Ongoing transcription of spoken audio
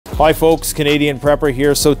Hi folks, Canadian Prepper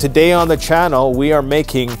here. So today on the channel we are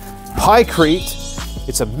making Pykrete.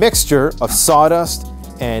 It's a mixture of sawdust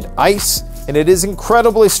and ice, and it is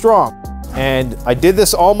incredibly strong. And I did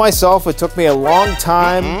this all myself. It took me a long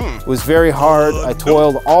time. It was very hard. I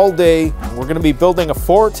toiled all day. We're gonna be building a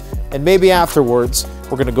fort, and maybe afterwards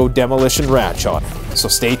we're gonna go demolition ranch on it. So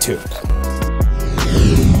stay tuned.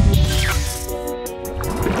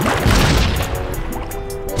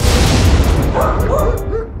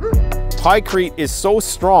 Pykrete is so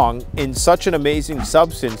strong in such an amazing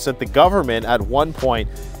substance that the government at one point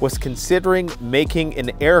was considering making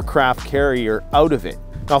an aircraft carrier out of it.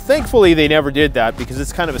 Now, thankfully, they never did that because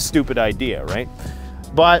it's kind of a stupid idea, right?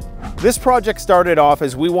 But this project started off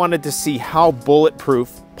as we wanted to see how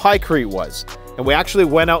bulletproof Pykrete was. And we actually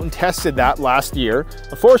went out and tested that last year.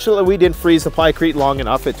 Unfortunately, we didn't freeze the Pykrete long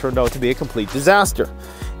enough. It turned out to be a complete disaster.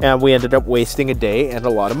 And we ended up wasting a day and a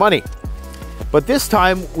lot of money. But this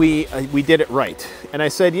time we did it right. And I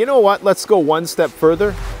said, you know what, let's go one step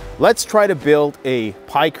further. Let's try to build a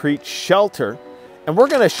Pykrete shelter, and we're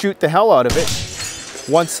gonna shoot the hell out of it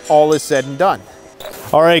once all is said and done.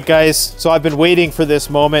 All right, guys, so I've been waiting for this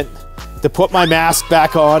moment to put my mask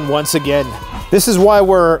back on once again. This is why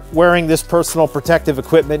we're wearing this personal protective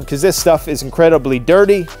equipment, because this stuff is incredibly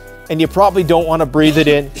dirty, and you probably don't want to breathe it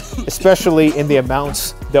in, especially in the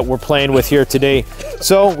amounts that we're playing with here today.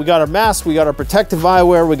 So we got our mask, we got our protective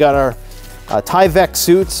eyewear, we got our Tyvek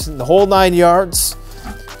suits, and the whole 9 yards.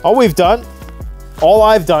 All I've done,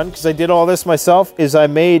 because I did all this myself, is I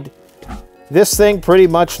made this thing pretty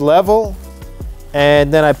much level,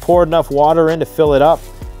 and then I poured enough water in to fill it up.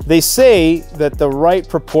 They say that the right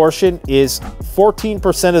proportion is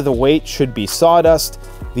 14% of the weight should be sawdust,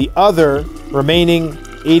 the other remaining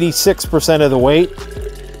 86% of the weight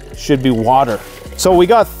should be water. So we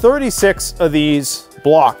got 36 of these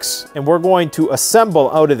blocks, and we're going to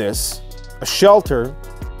assemble out of this a shelter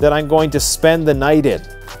that I'm going to spend the night in.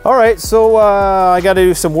 All right, so I got to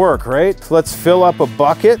do some work, right? Let's fill up a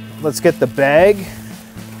bucket. Let's get the bag.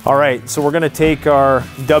 All right, so we're going to take our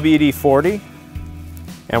WD-40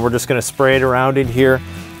 and we're just going to spray it around in here.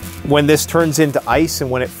 When this turns into ice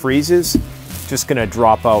and when it freezes, it's just going to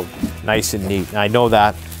drop out nice and neat. And I know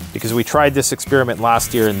that because we tried this experiment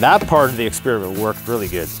last year, and that part of the experiment worked really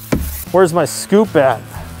good. Where's my scoop at?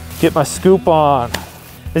 Get my scoop on.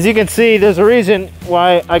 As you can see, there's a reason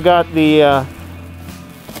why I got the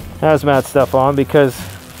hazmat stuff on, because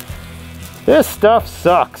this stuff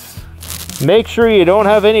sucks. Make sure you don't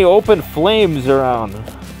have any open flames around.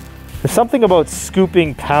 There's something about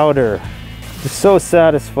scooping powder. It's so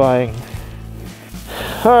satisfying.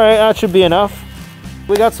 All right, that should be enough.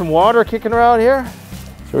 We got some water kicking around here.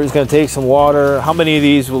 So we're just gonna take some water. How many of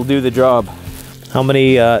these will do the job? How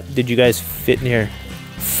many did you guys fit in here?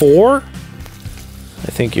 4? I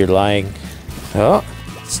think you're lying. Oh,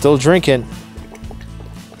 still drinking.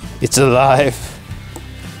 It's alive.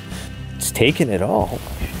 It's taking it all.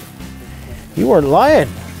 You weren't lying.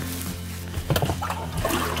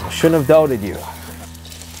 Shouldn't have doubted you.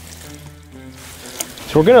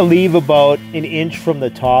 So we're gonna leave about an inch from the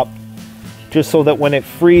top, just so that when it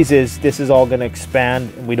freezes, this is all gonna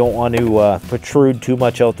expand, and we don't want to protrude too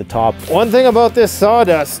much out the top. One thing about this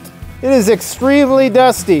sawdust, it is extremely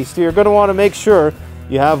dusty, so you're gonna wanna make sure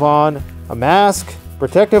you have on a mask,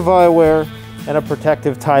 protective eyewear, and a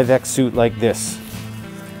protective Tyvek suit like this.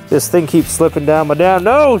 This thing keeps slipping down my damn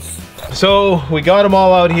nose. So we got them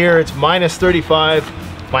all out here. It's minus 35.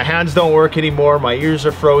 My hands don't work anymore. My ears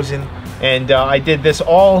are frozen. And I did this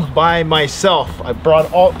all by myself. I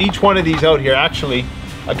brought each one of these out here. Actually,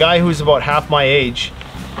 a guy who's about half my age.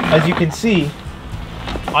 As you can see,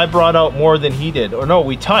 I brought out more than he did. Or no,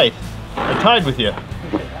 we tied. I tied with you.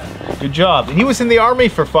 Good job. And he was in the Army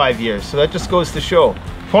for 5 years, so that just goes to show.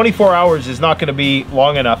 24 hours is not gonna be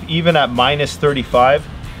long enough, even at minus 35,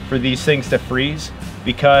 for these things to freeze,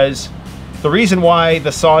 because the reason why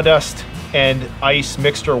the sawdust and ice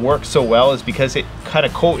mixture works so well is because it kind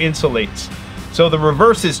of co-insulates. So the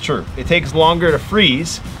reverse is true. It takes longer to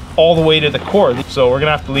freeze all the way to the core. So we're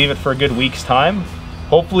gonna have to leave it for a good week's time.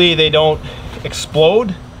 Hopefully they don't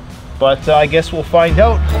explode, but I guess we'll find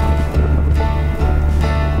out.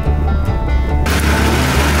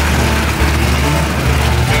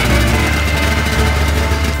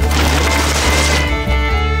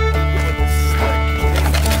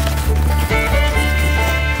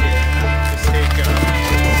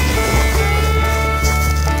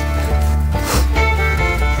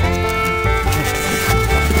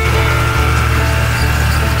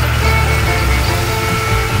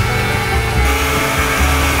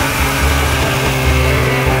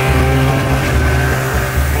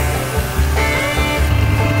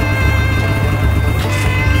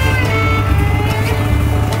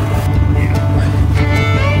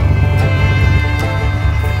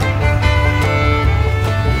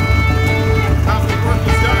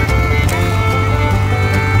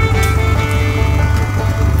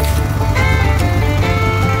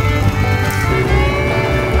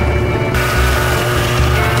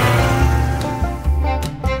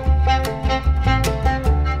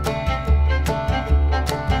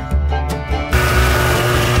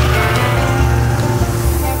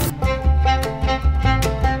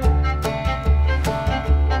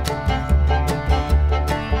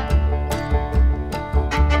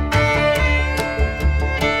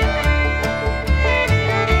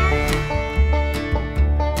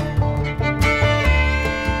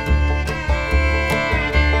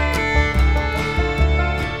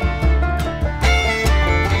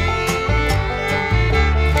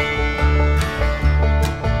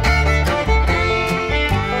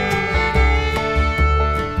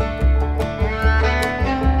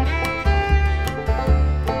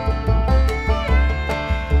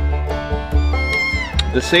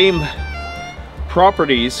 the same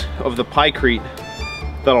properties of the pykrete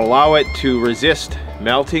that allow it to resist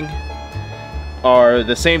melting are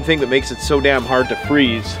the same thing that makes it so damn hard to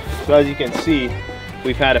freeze. So as you can see,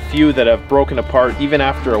 we've had a few that have broken apart even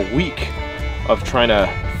after a week of trying to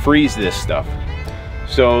freeze this stuff.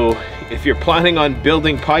 So if you're planning on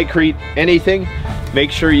building pykrete anything,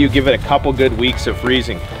 make sure you give it a couple good weeks of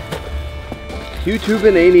freezing.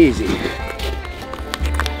 YouTubing ain't easy.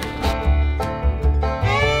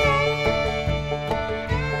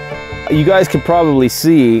 You guys can probably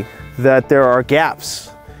see that there are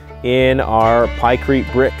gaps in our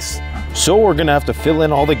pykrete bricks. So we're gonna have to fill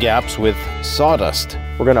in all the gaps with sawdust.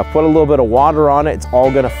 We're gonna put a little bit of water on it. It's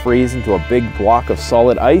all gonna freeze into a big block of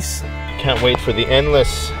solid ice. Can't wait for the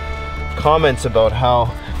endless comments about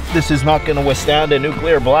how this is not gonna withstand a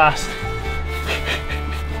nuclear blast.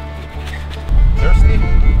 Thirsty?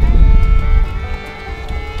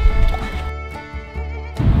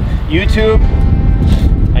 YouTube,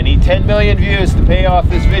 I need 10 million views to pay off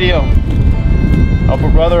this video. Help a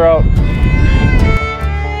brother out.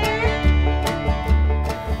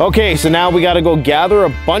 Okay, so now we gotta go gather a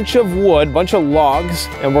bunch of wood, bunch of logs,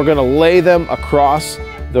 and we're gonna lay them across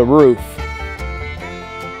the roof.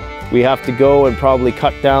 We have to go and probably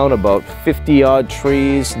cut down about 50 odd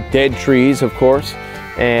trees, dead trees of course,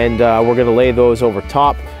 and we're gonna lay those over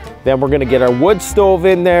top. Then we're gonna get our wood stove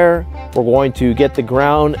in there. We're going to get the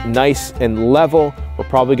ground nice and level. We're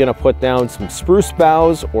probably gonna put down some spruce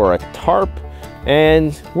boughs or a tarp,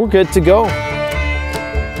 and we're good to go.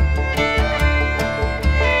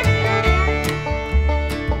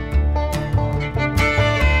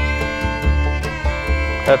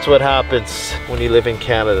 That's what happens when you live in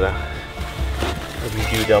Canada. When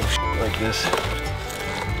you do dumb shit like this.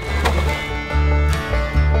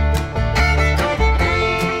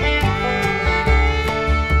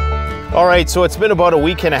 All right, so it's been about a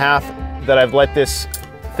week and a half that I've let this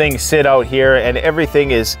thing sit out here, and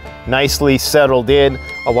everything is nicely settled in.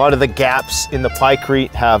 A lot of the gaps in the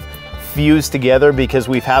pykrete have fused together because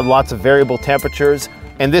we've had lots of variable temperatures,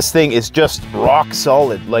 and this thing is just rock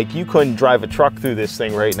solid. Like, you couldn't drive a truck through this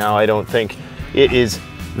thing right now, I don't think. It is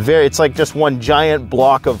it's like just one giant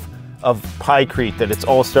block of pykrete that it's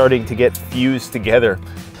all starting to get fused together.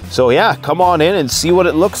 So yeah, come on in and see what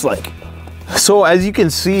it looks like. So as you can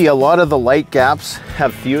see, a lot of the light gaps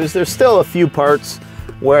have fused. There's still a few parts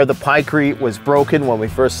where the pykrete was broken when we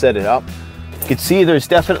first set it up. You can see there's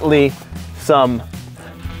definitely some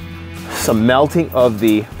melting of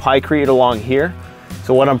the pykrete along here.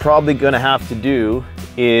 So what I'm probably gonna have to do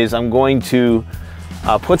is I'm going to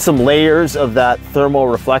put some layers of that thermal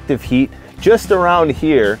reflective heat just around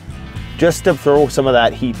here, just to throw some of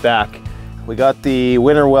that heat back. We got the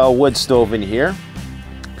Winterwell wood stove in here.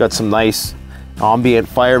 Got some nice ambient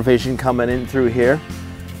fire vision coming in through here.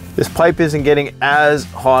 This pipe isn't getting as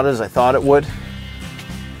hot as I thought it would,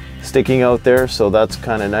 sticking out there, so that's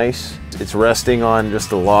kind of nice. It's resting on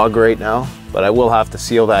just a log right now, but I will have to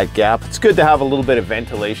seal that gap. It's good to have a little bit of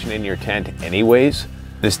ventilation in your tent anyways.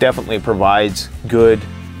 This definitely provides good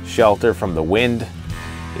shelter from the wind.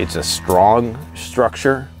 It's a strong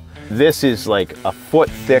structure. This is like a foot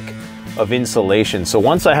thick of insulation. So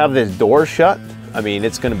once I have this door shut, I mean,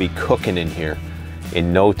 it's gonna be cooking in here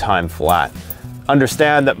in no time flat.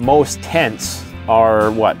 Understand that most tents are,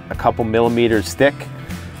 what, a couple millimeters thick.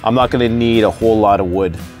 I'm not gonna need a whole lot of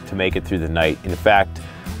wood to make it through the night. In fact,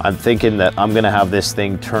 I'm thinking that I'm gonna have this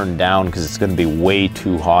thing turned down because it's gonna be way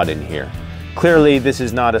too hot in here. Clearly, this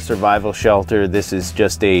is not a survival shelter. This is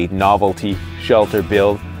just a novelty shelter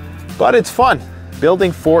build, but it's fun.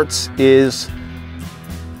 Building forts is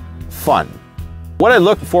fun. What I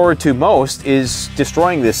look forward to most is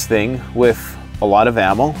destroying this thing with a lot of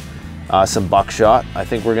ammo, some buckshot. I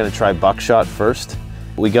think we're gonna try buckshot first.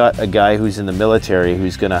 We got a guy who's in the military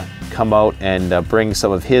who's gonna come out and bring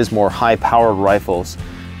some of his more high-powered rifles.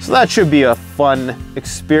 So that should be a fun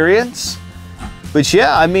experience. But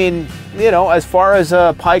yeah, I mean, you know, as far as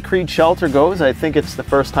a pykrete shelter goes, I think it's the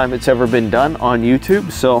first time it's ever been done on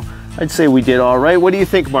YouTube. So I'd say we did all right. What do you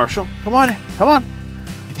think, Marshall? Come on, come on.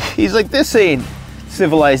 He's like, this ain't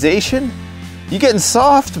civilization. You're getting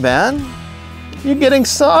soft, man. You're getting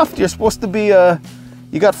soft. You're supposed to be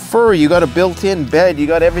you got fur, you got a built-in bed, you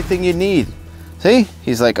got everything you need. See?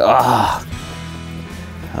 He's like, ah.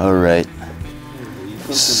 All right.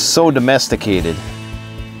 So domesticated.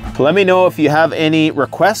 Let me know if you have any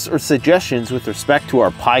requests or suggestions with respect to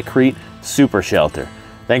our pykrete super shelter.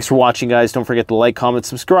 Thanks for watching, guys. Don't forget to like, comment,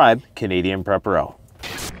 subscribe. Canadian Prepper.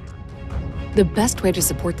 The best way to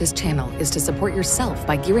support this channel is to support yourself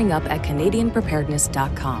by gearing up at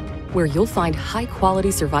CanadianPreparedness.com. where you'll find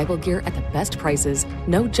high-quality survival gear at the best prices,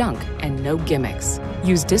 no junk, and no gimmicks.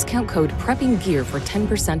 Use discount code PREPPINGGEAR for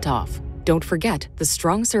 10% off. Don't forget, the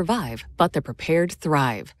strong survive, but the prepared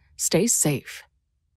thrive. Stay safe.